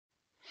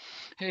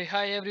Hey,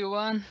 hi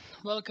everyone.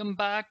 Welcome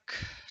back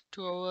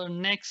to our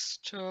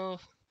next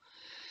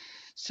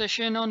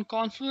session on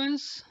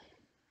Confluence.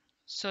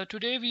 So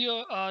today we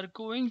are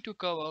going to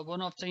cover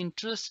one of the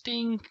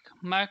interesting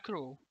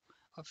macro,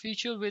 a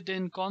feature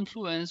within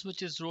Confluence,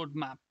 which is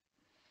roadmap.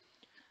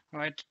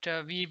 Right?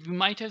 We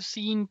might have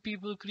seen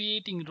people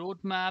creating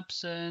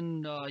roadmaps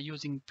and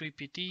using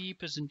PPT,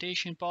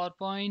 presentation,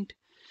 PowerPoint,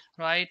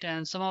 right?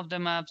 And some of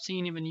them I've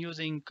seen even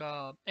using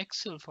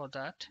Excel for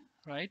that,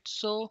 right?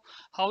 So,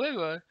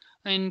 however,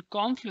 in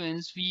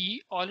Confluence,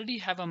 we already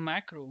have a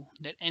macro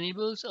that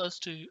enables us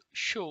to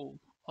show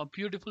a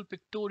beautiful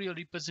pictorial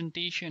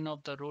representation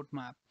of the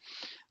roadmap,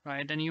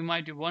 right? And you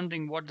might be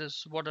wondering what a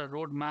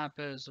roadmap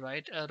is,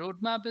 right? A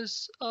roadmap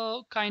is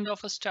a kind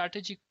of a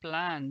strategic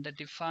plan that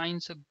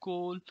defines a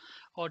goal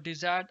or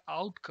desired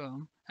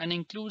outcome and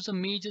includes the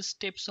major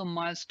steps or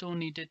milestone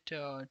needed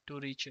to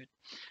reach it,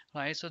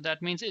 right? So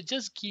that means it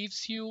just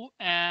gives you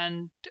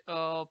and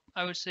I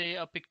would say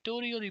a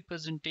pictorial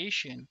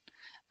representation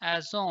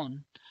as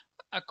on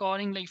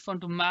according like from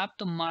to map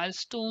the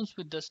milestones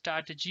with the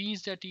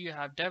strategies that you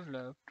have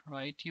developed,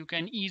 right? You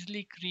can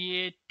easily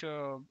create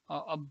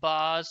a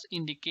bars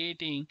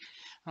indicating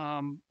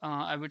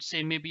I would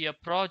say maybe a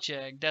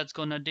project that's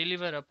going to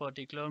deliver a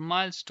particular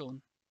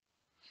milestone,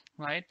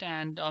 right?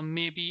 And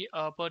maybe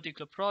a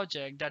particular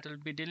project that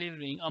will be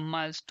delivering a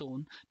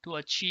milestone to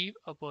achieve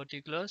a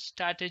particular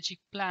strategic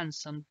plan,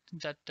 some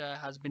that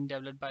has been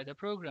developed by the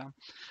program,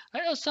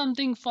 right? Or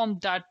something from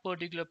that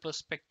particular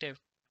perspective,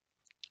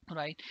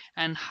 right?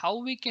 And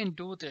how we can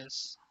do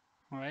this,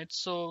 right?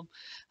 So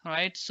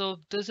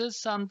this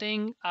is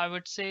something I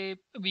would say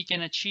we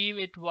can achieve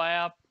it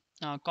via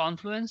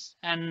Confluence,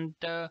 and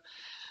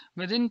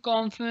within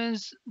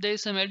Confluence,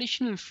 there's some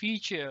additional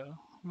feature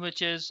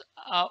which is,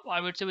 I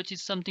would say, which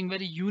is something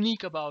very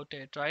unique about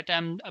it, right?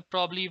 And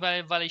probably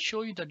while I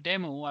show you the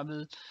demo, I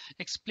will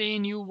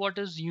explain you what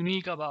is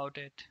unique about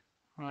it,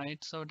 right?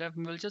 So that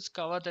we'll just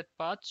cover that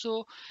part.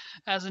 So,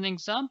 as an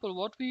example,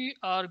 what we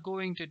are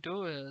going to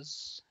do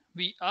is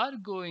we are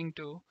going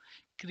to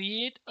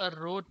create a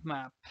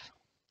roadmap,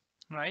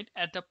 right,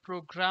 at the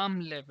program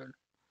level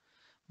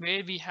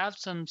where we have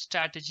some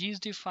strategies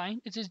defined.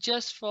 It is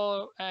just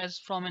for as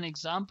from an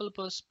example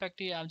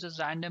perspective. I've just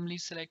randomly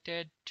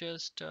selected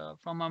just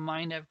from my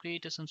mind. I've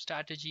created some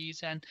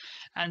strategies,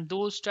 and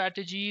those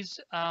strategies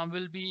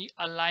will be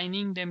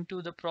aligning them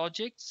to the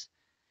projects,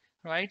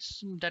 right?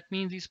 So that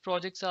means these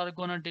projects are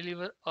going to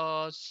deliver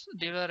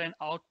an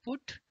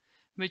output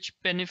which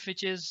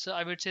benefits is,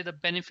 I would say, the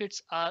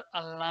benefits are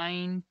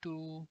aligned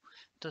to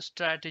the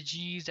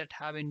strategies that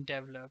have been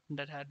developed,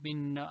 that had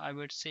been I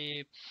would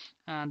say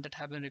that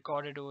have been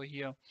recorded over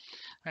here.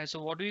 Right,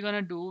 so what we're going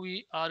to do,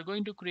 we are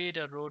going to create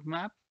a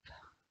roadmap,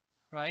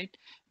 right,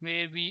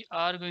 where we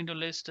are going to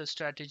list the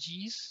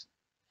strategies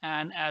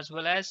and as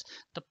well as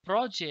the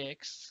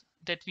projects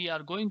that we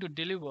are going to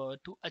deliver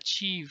to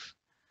achieve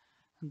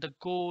the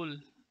goal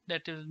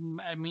that is,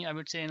 I mean, I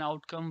would say an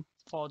outcome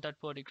for that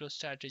particular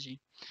strategy,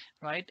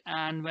 right?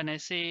 And when I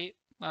say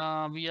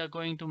we are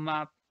going to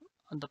map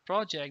the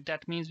project,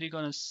 that means we're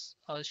going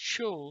to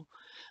show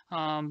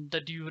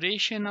the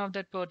duration of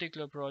that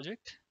particular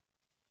project,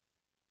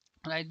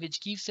 right,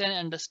 which gives an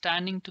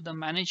understanding to the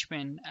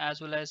management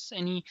as well as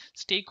any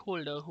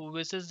stakeholder who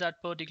visits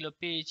that particular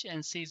page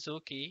and says,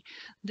 okay,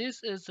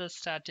 this is the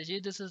strategy,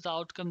 this is the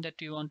outcome that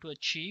we want to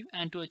achieve,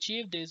 and to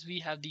achieve this we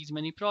have these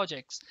many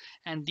projects,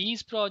 and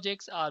these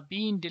projects are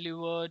being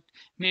delivered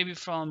maybe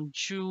from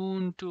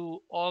June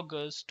to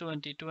August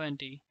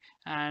 2020,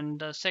 and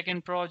the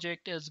second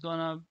project is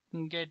gonna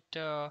get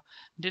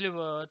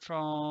delivered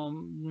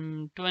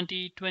from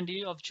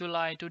 2020 of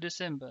July to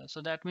December.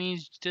 So that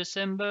means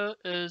December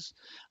is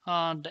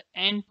the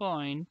end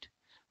point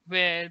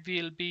where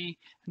we'll be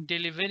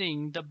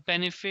delivering the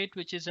benefit,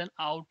 which is an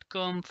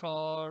outcome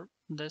for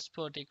this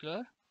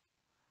particular,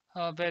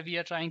 where we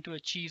are trying to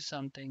achieve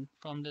something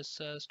from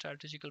this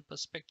strategical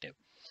perspective.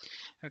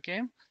 Okay,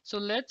 so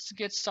let's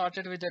get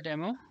started with the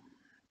demo.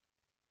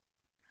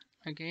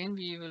 Again,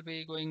 we will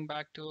be going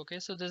back to, okay,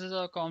 so this is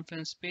our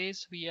Confluence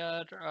page. We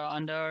are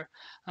under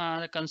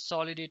the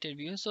consolidated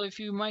view. So if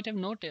you might have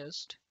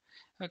noticed,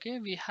 okay,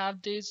 we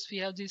have these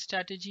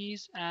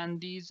strategies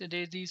and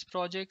these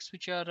projects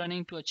which are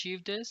running to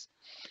achieve this,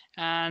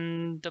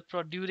 and the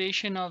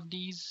duration of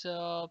these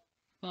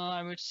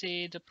I would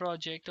say the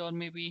project or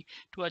maybe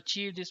to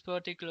achieve this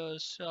particular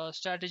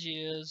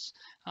strategy is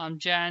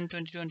Jan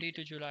 2020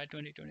 to July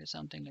 2020,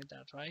 something like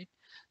that, right?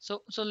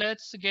 So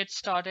let's get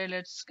started.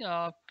 Let's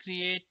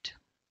create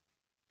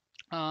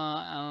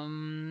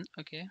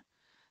okay,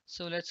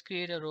 so let's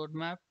create a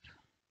roadmap.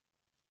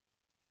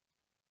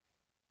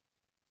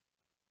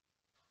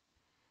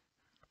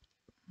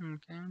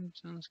 Okay,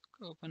 so let's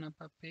open up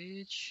a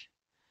page.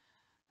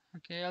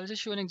 Okay, I'll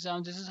just show an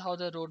example. This is how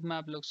the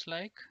roadmap looks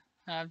like.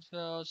 I've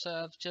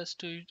just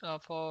to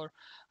for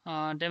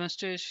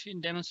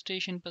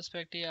demonstration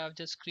perspective, I've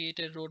just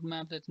created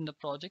roadmap within the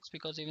projects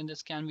because even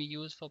this can be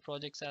used for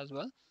projects as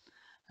well.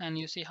 and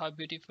you see how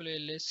beautifully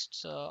it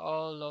lists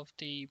all of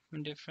the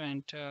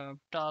different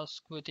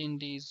tasks within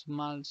these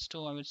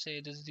milestone. I would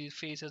say this is the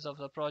phases of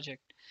the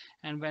project,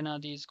 and when are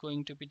these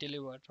going to be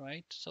delivered,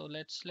 right? So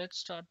let's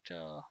start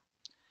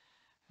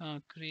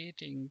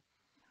creating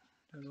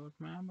the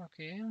roadmap.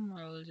 Okay,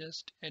 I'll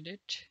just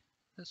edit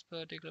this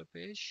particular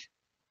page.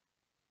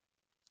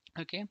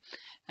 Okay,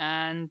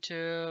 and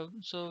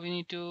so we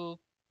need to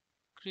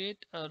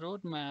create a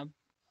roadmap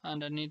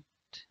underneath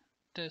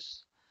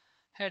this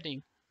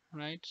heading,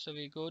 right? So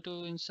we go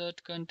to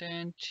insert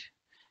content,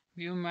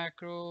 view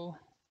macro,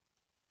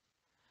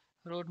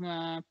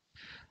 roadmap,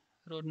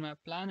 roadmap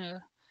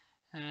planner,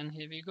 and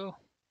here we go.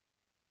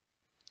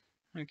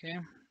 Okay,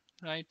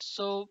 right.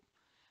 So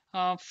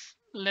so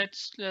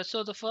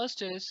the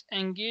first is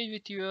engage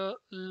with your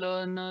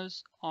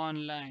learners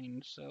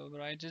online. So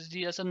right,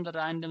 these are some of the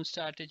random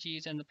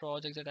strategies and the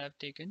projects that I've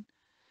taken,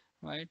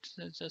 right?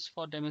 So it's just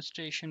for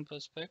demonstration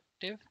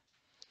perspective.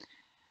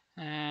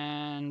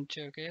 And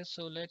okay,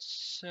 so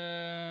let's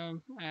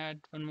add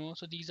one more.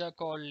 So these are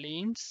called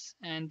lanes,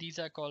 and these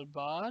are called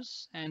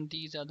bars, and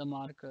these are the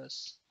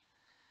markers.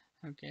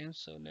 Okay,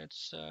 so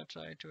let's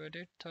try to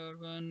edit. Third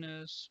one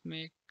is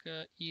make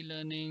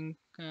e-learning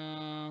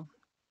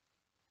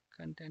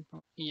content.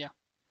 Yeah,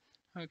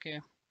 okay.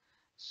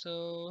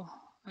 So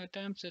at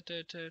times it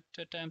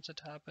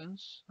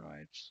happens,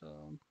 right?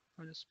 So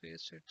I'll just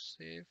paste it,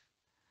 save.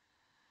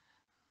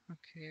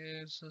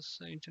 Okay, it's this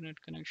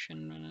internet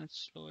connection when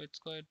it's slow,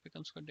 it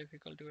becomes quite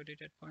difficult to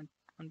edit at one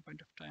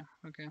point of time.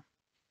 Okay.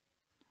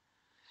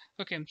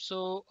 Okay,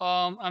 so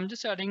I'm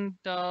just adding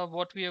the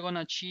what we are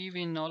gonna achieve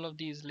in all of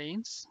these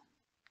lanes.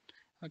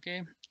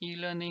 Okay,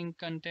 e-learning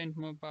content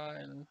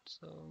mobile.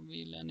 So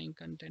e-learning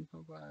content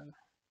mobile.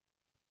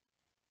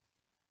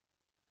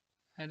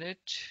 Edit,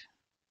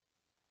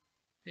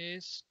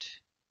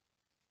 paste,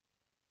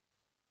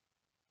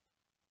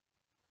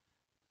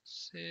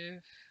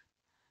 save,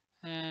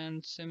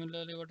 and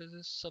similarly, what is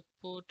this?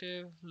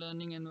 Supportive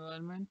learning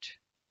environment.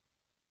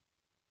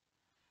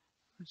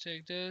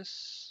 Check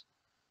this.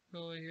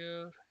 Go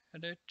here,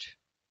 edit,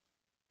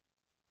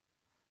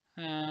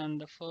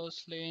 and the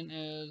first lane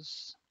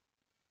is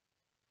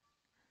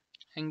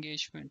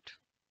engagement.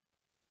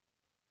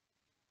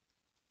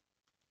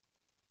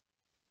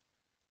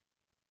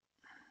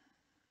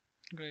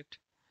 Great.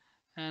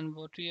 And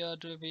what we are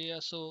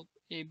so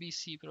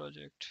ABC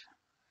project.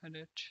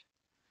 Edit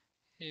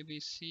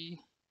ABC,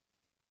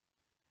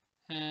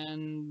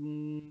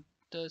 and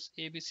this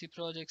ABC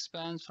project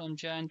spans from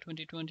Jan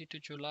 2020 to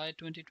July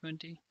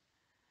 2020.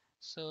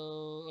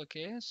 So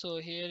okay, so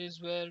here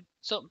is where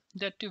so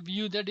that to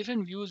view the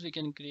different views we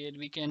can create.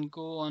 We can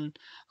go on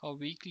a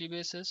weekly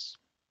basis,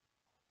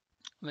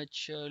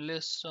 which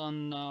lists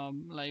on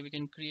like we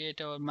can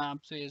create our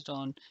maps based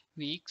on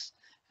weeks,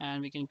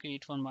 and we can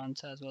create for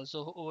months as well.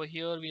 So over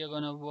here we are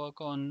going to work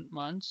on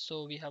months,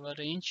 so we have a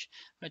range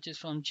which is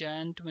from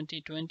Jan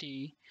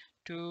 2020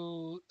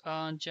 to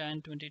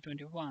Jan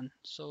 2021.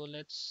 So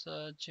let's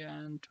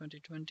Jan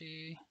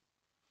 2020.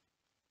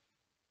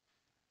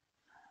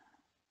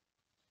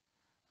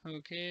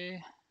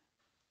 Okay,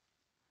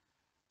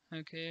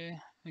 okay,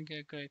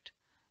 okay, great.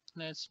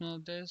 Let's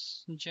move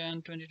this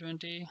Jan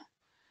 2020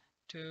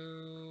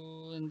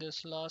 to in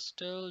this last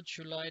till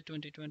July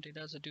 2020.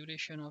 That's the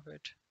duration of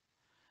it.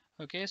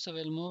 Okay, so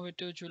we'll move it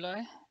to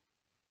July,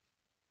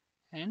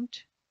 and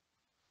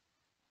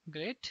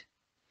great.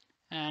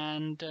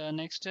 And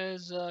next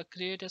is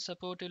create a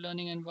supportive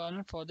learning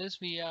environment. For this,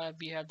 we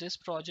have this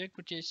project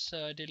which is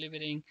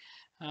delivering,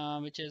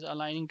 which is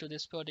aligning to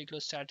this particular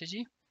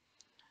strategy,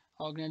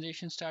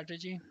 organization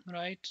strategy,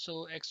 right?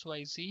 So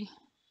XYZ,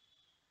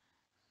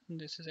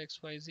 this is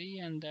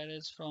XYZ, and that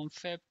is from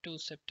Feb to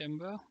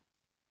September.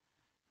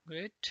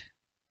 Great.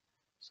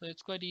 So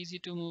it's quite easy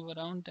to move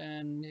around,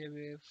 and here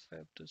we have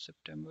Feb to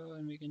September,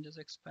 and we can just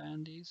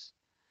expand these.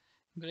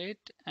 Great.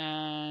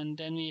 And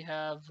then we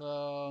have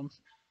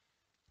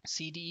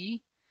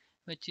CDE,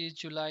 which is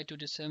July to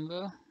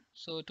December.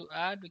 So to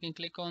add, we can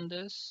click on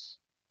this,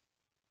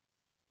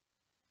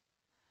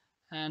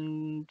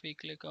 and we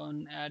click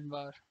on add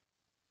bar.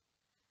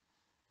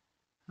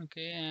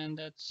 Okay, and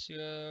that's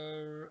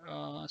your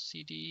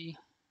CDE,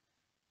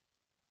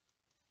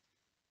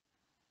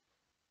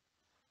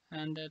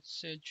 and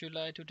that's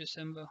July to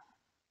December.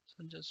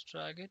 So just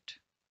drag it,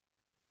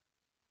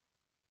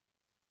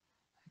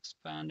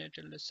 expand it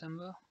till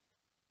December.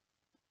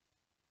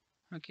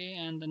 Okay,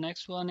 and the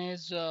next one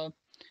is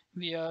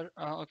we are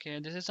okay,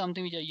 this is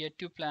something we are yet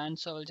to plan,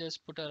 so I'll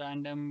just put a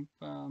random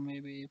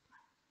maybe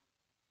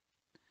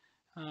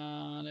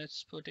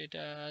let's put it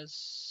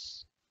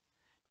as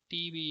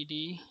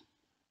TBD,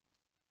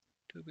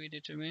 to be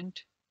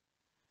determined,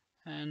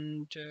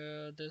 and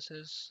this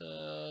is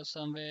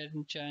somewhere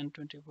in Jan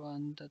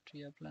 21 that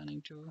we are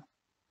planning to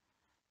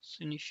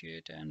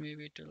initiate, and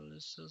maybe it will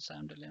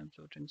simultaneously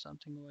upload in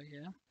something over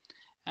here.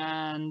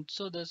 And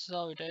so this is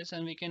how it is,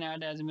 and we can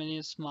add as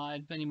many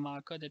smart many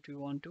marker that we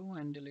want to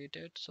and delete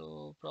it.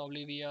 So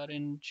probably we are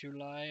in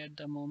July at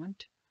the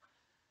moment.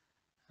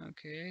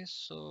 Okay,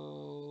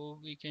 so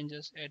we can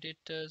just edit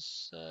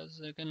this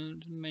as I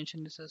can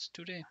mention this as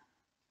today.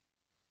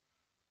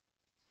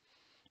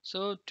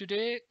 So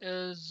today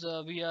is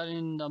we are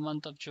in the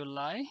month of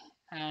July,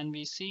 and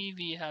we see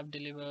we have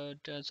delivered.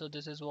 So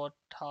this is what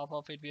half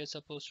of it we are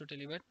supposed to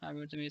deliver. I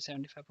would say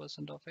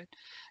 75% of it,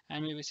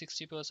 and maybe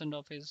 60%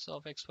 of is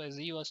of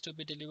XYZ was to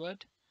be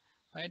delivered,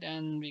 right?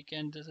 And we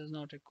can, this is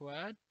not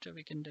required, so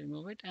we can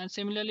remove it. And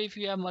similarly, if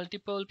you have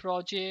multiple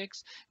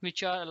projects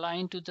which are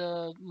aligned to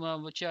the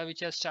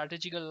which are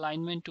strategical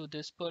alignment to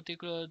this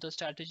particular the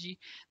strategy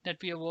that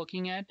we are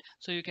working at,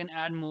 so you can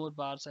add more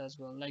bars as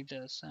well like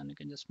this, and you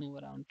can just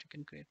move around, you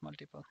can create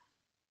multiple,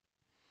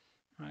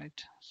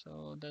 right?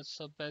 So that's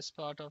the best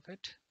part of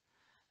it.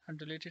 I'll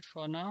delete it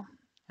for now.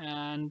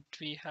 And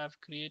we have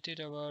created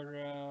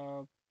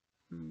our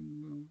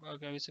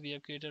okay, so we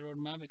have created a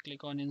roadmap. We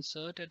click on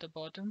insert at the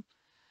bottom,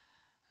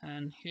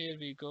 and here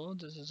we go.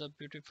 This is a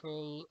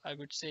beautiful, I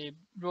would say,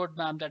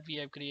 roadmap that we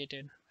have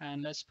created.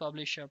 And let's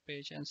publish our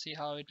page and see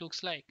how it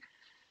looks like.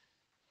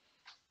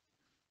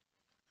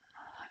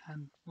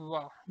 And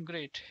wow,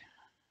 great.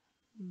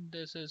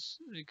 This is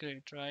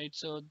great, right?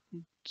 So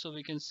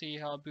we can see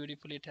how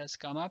beautifully it has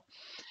come up.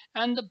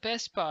 And the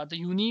best part, the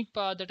unique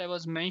part that I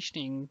was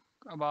mentioning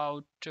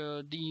about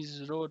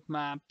these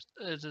roadmaps,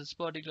 this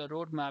particular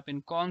roadmap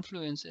in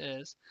Confluence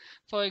is,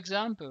 for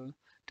example,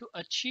 to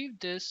achieve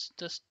this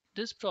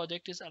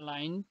project is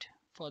aligned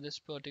for this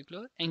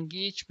particular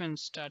engagement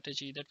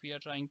strategy that we are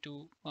trying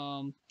to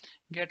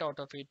get out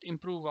of it,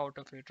 improve out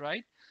of it,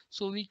 right?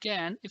 So we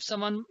can, if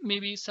someone,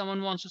 maybe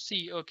someone wants to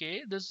see,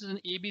 okay, this is an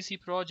ABC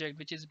project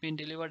which is being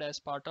delivered as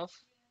part of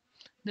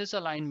this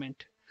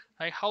alignment,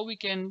 right? How we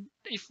can,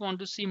 if we want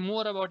to see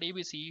more about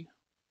ABC,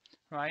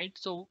 right?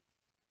 So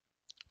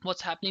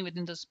what's happening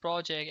within this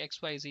project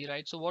XYZ,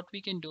 right? So what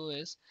we can do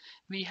is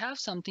we have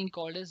something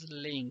called as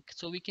link.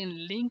 So we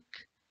can link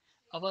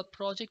our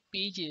project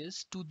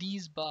pages to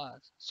these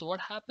bars. So what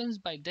happens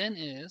by then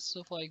is,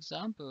 so for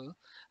example,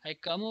 I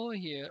come over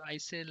here, I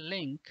say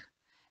link,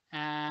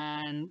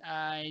 and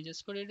I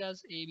just put it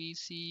as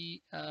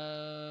ABC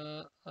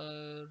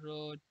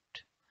road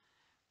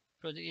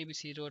project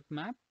ABC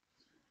roadmap.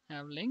 I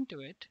have linked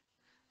to it,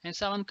 and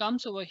someone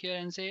comes over here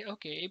and say,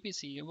 okay,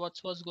 APC,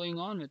 what's going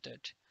on with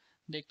it?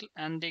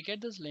 And they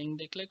get this link,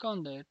 they click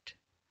on that,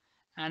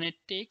 and it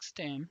takes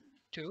them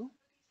to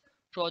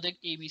project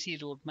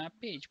ABC roadmap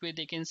page where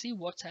they can see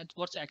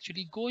what's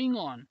actually going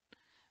on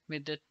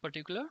with that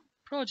particular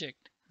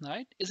project,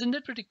 right? Isn't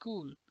that pretty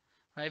cool,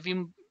 right?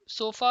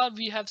 So far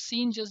we have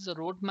seen just the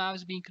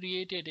roadmaps being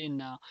created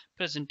in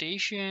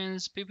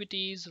presentations,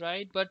 PPTs,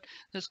 right? But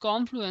this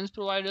Confluence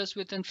provides us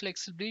with an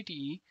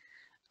flexibility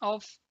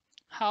of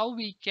how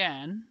we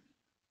can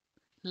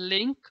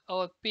link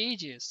our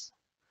pages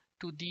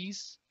to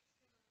these,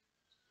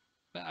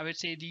 I would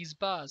say, these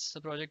bars,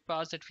 the project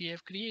bars that we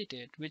have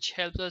created, which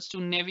helps us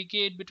to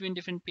navigate between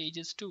different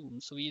pages too.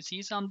 So we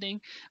see something,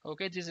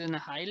 okay, this is in a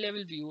high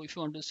level view. If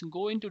you want to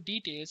go into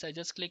details, I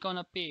just click on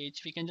a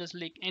page. We can just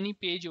link any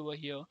page over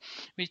here,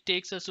 which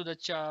takes us to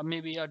the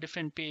maybe a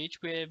different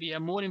page where we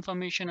have more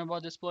information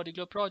about this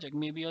particular project,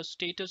 maybe a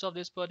status of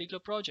this particular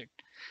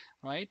project,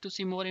 right? To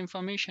see more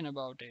information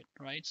about it,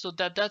 right? So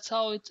that's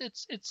how it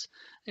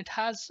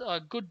has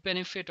a good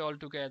benefit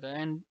altogether.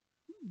 And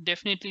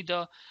definitely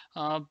the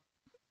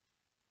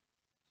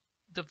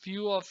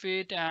view of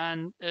it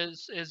and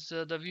is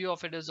the view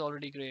of it is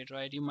already great,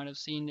 right? You might have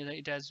seen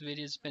it has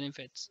various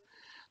benefits.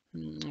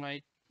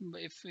 Right?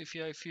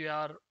 If you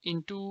are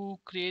into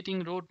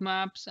creating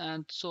roadmaps,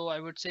 and so I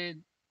would say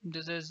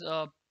this is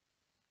a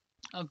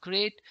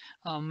great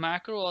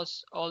macro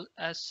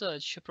as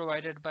such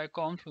provided by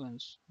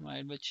Confluence,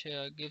 right? Which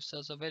gives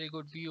us a very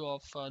good view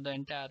of the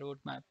entire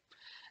roadmap,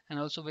 and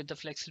also with the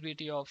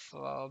flexibility of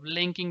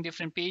linking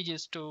different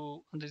pages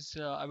to this,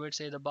 I would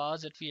say, the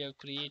bars that we have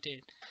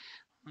created.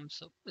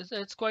 So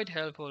it's quite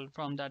helpful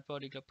from that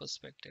particular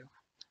perspective.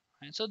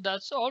 And so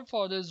that's all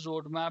for this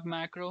roadmap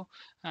macro,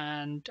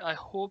 and I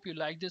hope you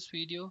like this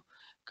video.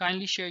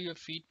 Kindly share your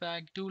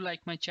feedback, do like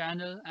my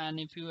channel, and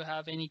if you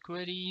have any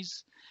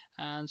queries,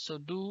 and so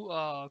do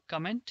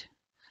comment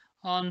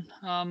on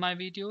my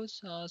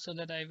videos, so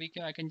that I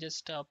can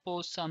just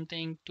post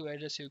something to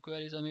address your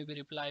queries, or maybe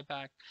reply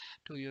back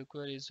to your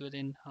queries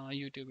within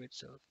YouTube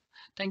itself.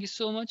 Thank you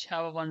so much.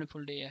 Have a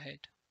wonderful day ahead.